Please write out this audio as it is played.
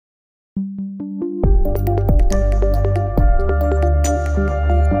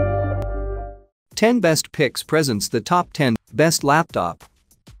10 Best Picks presents the top 10 best laptop.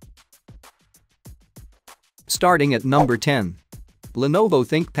 Starting at number 10. Lenovo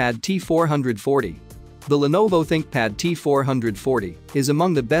ThinkPad T440. The Lenovo ThinkPad T440 is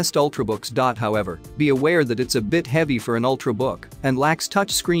among the best ultrabooks. However, be aware that it's a bit heavy for an ultrabook and lacks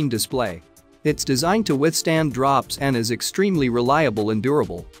touchscreen display. It's designed to withstand drops and is extremely reliable and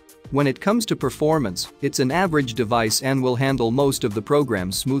durable. When it comes to performance, it's an average device and will handle most of the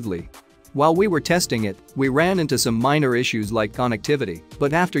programs smoothly. While we were testing it, we ran into some minor issues like connectivity,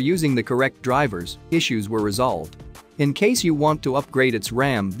 but after using the correct drivers, issues were resolved. In case you want to upgrade its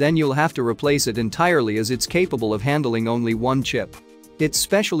RAM, then you'll have to replace it entirely as it's capable of handling only one chip. It's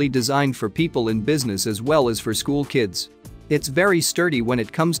specially designed for people in business as well as for school kids. It's very sturdy when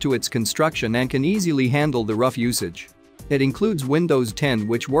it comes to its construction and can easily handle the rough usage. It includes Windows 10,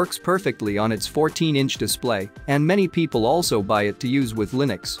 which works perfectly on its 14-inch display, and many people also buy it to use with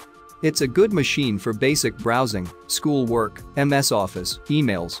Linux. It's a good machine for basic browsing, school work, MS Office,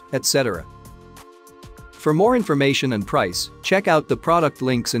 emails, etc. For more information and price, check out the product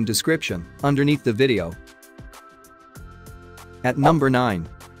links in description underneath the video. At number 9.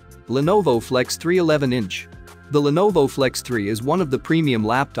 Lenovo Flex 3 11-inch. The Lenovo Flex 3 is one of the premium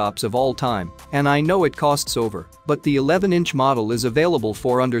laptops of all time, and I know it costs over, but the 11-inch model is available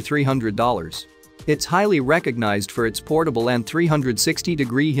for under $300. It's highly recognized for its portable and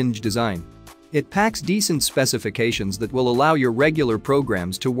 360-degree hinge design. It packs decent specifications that will allow your regular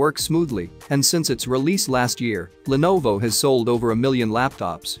programs to work smoothly, and since its release last year, Lenovo has sold over 1 million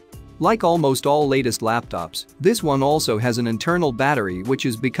laptops. Like almost all latest laptops, this one also has an internal battery, which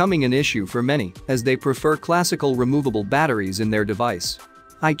is becoming an issue for many as they prefer classical removable batteries in their device.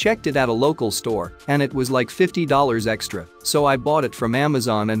 I checked it at a local store and it was like $50 extra, so I bought it from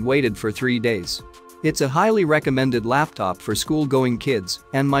Amazon and waited for 3 days. It's a highly recommended laptop for school-going kids,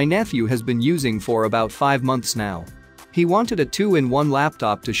 and my nephew has been using for about 5 months now. He wanted a 2-in-1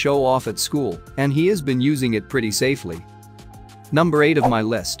 laptop to show off at school, and he has been using it pretty safely. Number 8 of my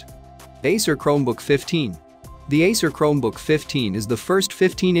list. Acer CHROMEBOOK 15. The Acer CHROMEBOOK 15 is the first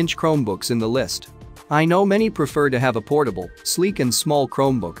 15-inch Chromebooks in the list. I know many prefer to have a portable, sleek and small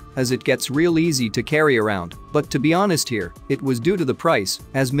Chromebook as it gets real easy to carry around, but to be honest here, it was due to the price,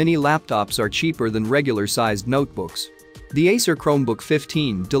 as mini laptops are cheaper than regular-sized notebooks. The Acer CHROMEBOOK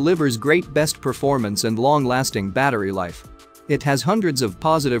 15 delivers great best performance and long-lasting battery life. It has hundreds of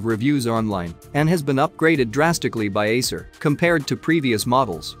positive reviews online and has been upgraded drastically by Acer compared to previous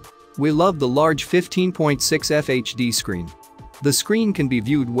models. We love the large 15.6 FHD screen. The screen can be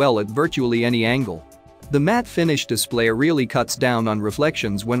viewed well at virtually any angle. The matte finish display really cuts down on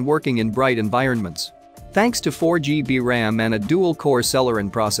reflections when working in bright environments. Thanks to 4GB RAM and a dual-core Celeron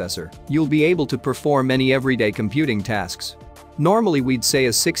processor, you'll be able to perform any everyday computing tasks. Normally we'd say a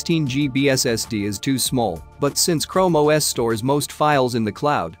 16GB SSD is too small, but since Chrome OS stores most files in the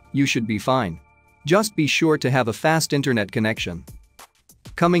cloud, you should be fine. Just be sure to have a fast internet connection.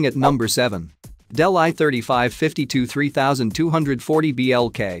 Coming at number 7. Dell i35-52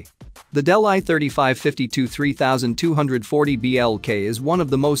 3240BLK. The Dell i35-52 3240BLK is one of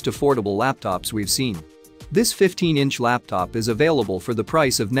the most affordable laptops we've seen. This 15-inch laptop is available for the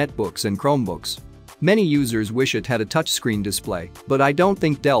price of netbooks and Chromebooks. Many users wish it had a touchscreen display, but I don't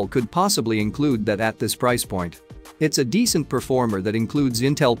think Dell could possibly include that at this price point. It's a decent performer that includes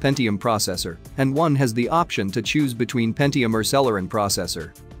Intel Pentium processor, and one has the option to choose between Pentium or Celeron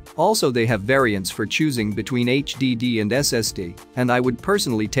processor. Also, they have variants for choosing between HDD and SSD, and I would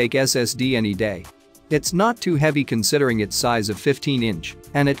personally take SSD any day. It's not too heavy considering its size of 15-inch,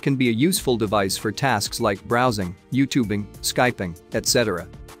 and it can be a useful device for tasks like browsing, YouTubing, Skyping, etc.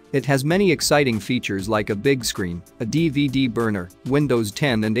 It has many exciting features like a big screen, a DVD burner, Windows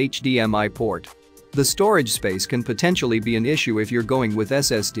 10 and HDMI port. The storage space can potentially be an issue if you're going with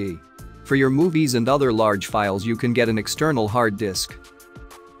SSD. For your movies and other large files, you can get an external hard disk.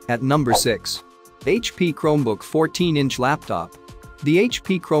 At number 6. HP Chromebook 14-inch laptop. The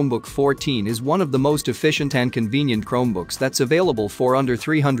HP Chromebook 14 is one of the most efficient and convenient Chromebooks that's available for under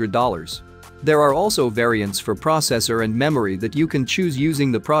 $300. There are also variants for processor and memory that you can choose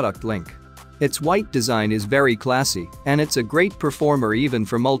using the product link. Its white design is very classy, and it's a great performer even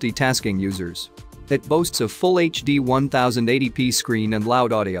for multitasking users. It boasts a full HD 1080p screen and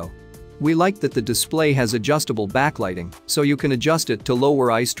loud audio. We like that the display has adjustable backlighting, so you can adjust it to lower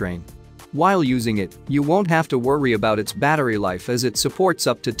eye strain. While using it, you won't have to worry about its battery life as it supports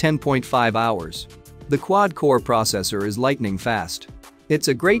up to 10.5 hours. The quad-core processor is lightning fast. It's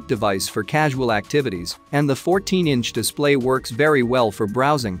a great device for casual activities, and the 14-inch display works very well for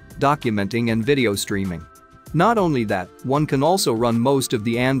browsing, documenting and video streaming. Not only that, one can also run most of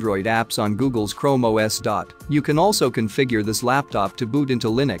the Android apps on Google's Chrome OS. You can also configure this laptop to boot into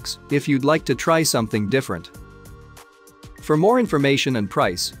Linux if you'd like to try something different. For more information and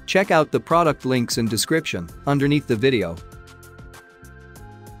price, check out the product links in description underneath the video.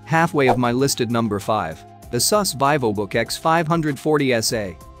 Halfway of my listed number 5. ASUS VIVOBOOK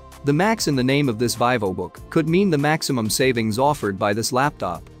X540SA. The Max in the name of this VIVOBOOK could mean the maximum savings offered by this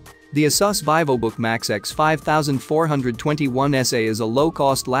laptop. The ASUS VIVOBOOK Max X5421SA is a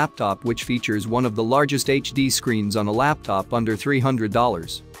low-cost laptop which features one of the largest HD screens on a laptop under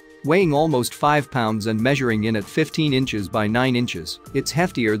 $300. Weighing almost 5 pounds and measuring in at 15 inches by 9 inches, it's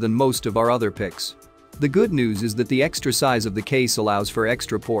heftier than most of our other picks. The good news is that the extra size of the case allows for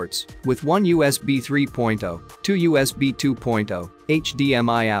extra ports, with one USB 3.0, two USB 2.0,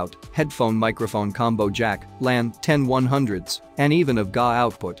 HDMI out, headphone microphone combo jack, LAN, 10/100s, and even a GA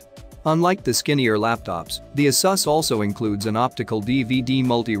output. Unlike the skinnier laptops, the ASUS also includes an optical DVD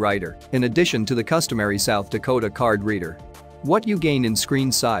multi-writer, in addition to the customary South Dakota card reader. What you gain in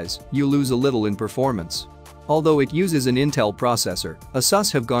screen size, you lose a little in performance. Although it uses an Intel processor,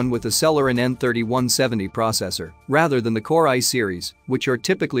 ASUS have gone with a Celeron N3170 processor rather than the Core i series, which are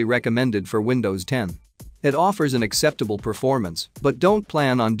typically recommended for Windows 10. It offers an acceptable performance, but don't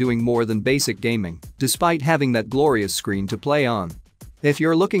plan on doing more than basic gaming, despite having that glorious screen to play on. If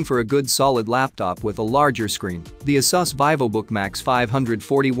you're looking for a good solid laptop with a larger screen, the ASUS VIVOBOOK Max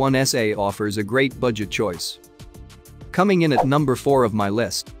 541SA offers a great budget choice. Coming in at number 4 of my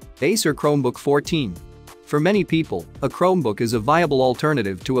list. Acer CHROMEBOOK 14. For many people, a Chromebook is a viable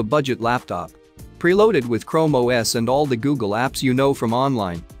alternative to a budget laptop. Preloaded with Chrome OS and all the Google apps you know from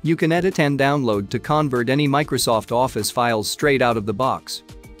online, you can edit and download to convert any Microsoft Office files straight out of the box.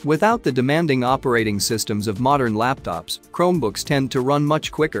 Without the demanding operating systems of modern laptops, Chromebooks tend to run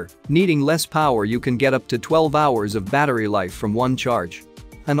much quicker, needing less power. You can get up to 12 hours of battery life from one charge.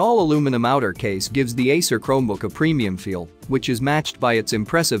 An all-aluminum outer case gives the Acer Chromebook a premium feel, which is matched by its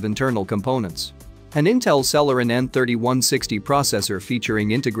impressive internal components. An Intel Celeron N3160 processor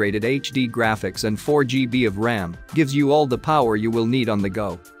featuring integrated HD graphics and 4 GB of RAM gives you all the power you will need on the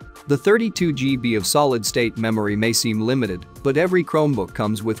go. The 32 GB of solid-state memory may seem limited, but every Chromebook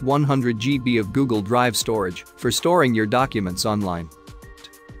comes with 100 GB of Google Drive storage for storing your documents online.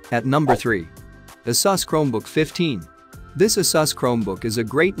 At number 3. ASUS CHROMEBOOK 15. This ASUS Chromebook is a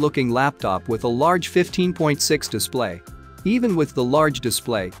great-looking laptop with a large 15.6 display. Even with the large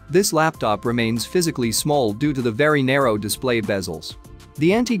display, this laptop remains physically small due to the very narrow display bezels.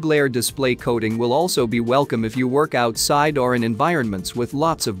 The anti-glare display coating will also be welcome if you work outside or in environments with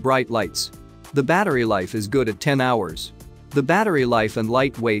lots of bright lights. The battery life is good at 10 hours. The battery life and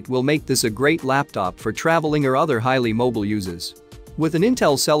lightweight will make this a great laptop for traveling or other highly mobile uses. With an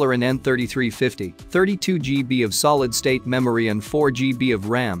Intel Celeron N3350, 32 GB of solid-state memory and 4 GB of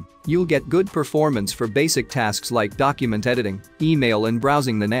RAM, you'll get good performance for basic tasks like document editing, email and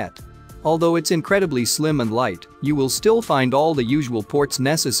browsing the net. Although it's incredibly slim and light, you will still find all the usual ports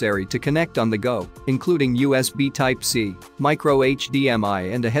necessary to connect on the go, including USB Type-C, micro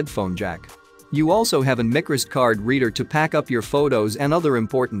HDMI and a headphone jack. You also have a microSD card reader to pack up your photos and other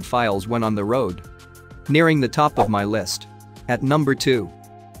important files when on the road. Nearing the top of my list. At number 2.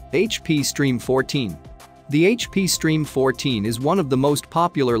 HP Stream 14. The HP Stream 14 is one of the most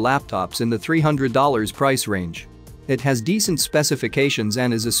popular laptops in the $300 price range. It has decent specifications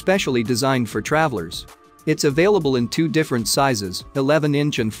and is especially designed for travelers. It's available in 2 different sizes,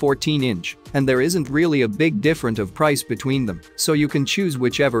 11-inch and 14-inch, and there isn't really a big difference of price between them, so you can choose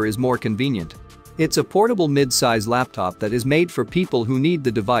whichever is more convenient. It's a portable mid-size laptop that is made for people who need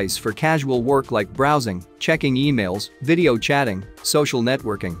the device for casual work like browsing, checking emails, video chatting, social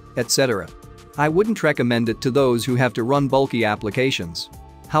networking, etc. I wouldn't recommend it to those who have to run bulky applications.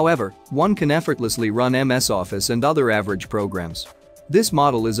 However, one can effortlessly run MS Office and other average programs. This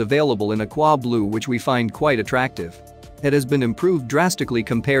model is available in aqua blue, which we find quite attractive. It has been improved drastically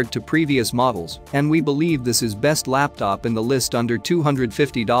compared to previous models, and we believe this is best laptop in the list under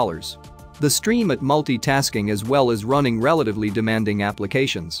 $250. The stream at multitasking as well as running relatively demanding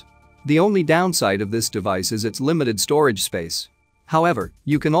applications. The only downside of this device is its limited storage space. However,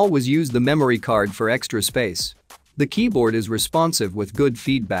 you can always use the memory card for extra space. The keyboard is responsive with good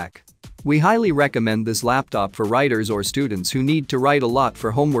feedback. We highly recommend this laptop for writers or students who need to write a lot for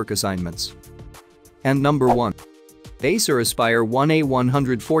homework assignments. And number 1. Acer Aspire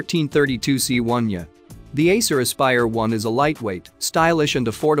 1A11432C1. The Acer Aspire 1 is a lightweight, stylish and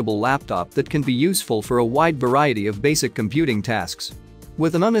affordable laptop that can be useful for a wide variety of basic computing tasks.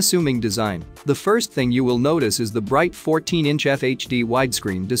 With an unassuming design, the first thing you will notice is the bright 14-inch FHD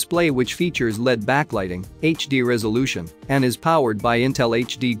widescreen display, which features LED backlighting, HD resolution, and is powered by Intel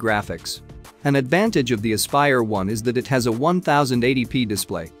HD graphics. An advantage of the Aspire One is that it has a 1080p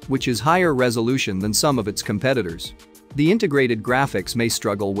display, which is higher resolution than some of its competitors. The integrated graphics may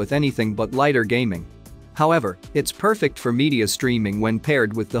struggle with anything but lighter gaming. However, it's perfect for media streaming when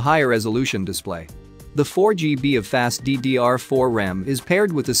paired with the higher resolution display. The 4GB of fast DDR4 RAM is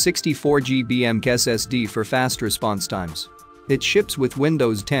paired with a 64GB mk SSD for fast response times. It ships with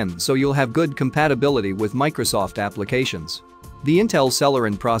Windows 10, so you'll have good compatibility with Microsoft applications. The Intel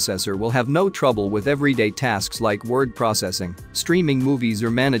Celeron processor will have no trouble with everyday tasks like word processing, streaming movies,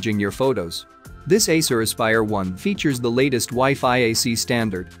 or managing your photos. This Acer Aspire One features the latest Wi-Fi AC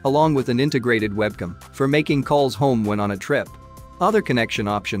standard, along with an integrated webcam for making calls home when on a trip. Other connection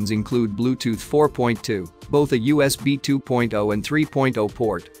options include Bluetooth 4.2, both a USB 2.0 and 3.0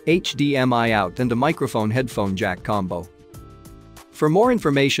 port, HDMI out, and a microphone headphone jack combo. For more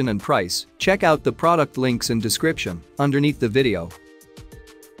information and price, check out the product links in description underneath the video.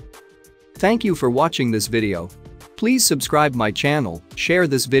 Thank you for watching this video. Please subscribe my channel, share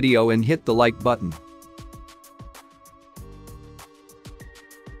this video and hit the like button.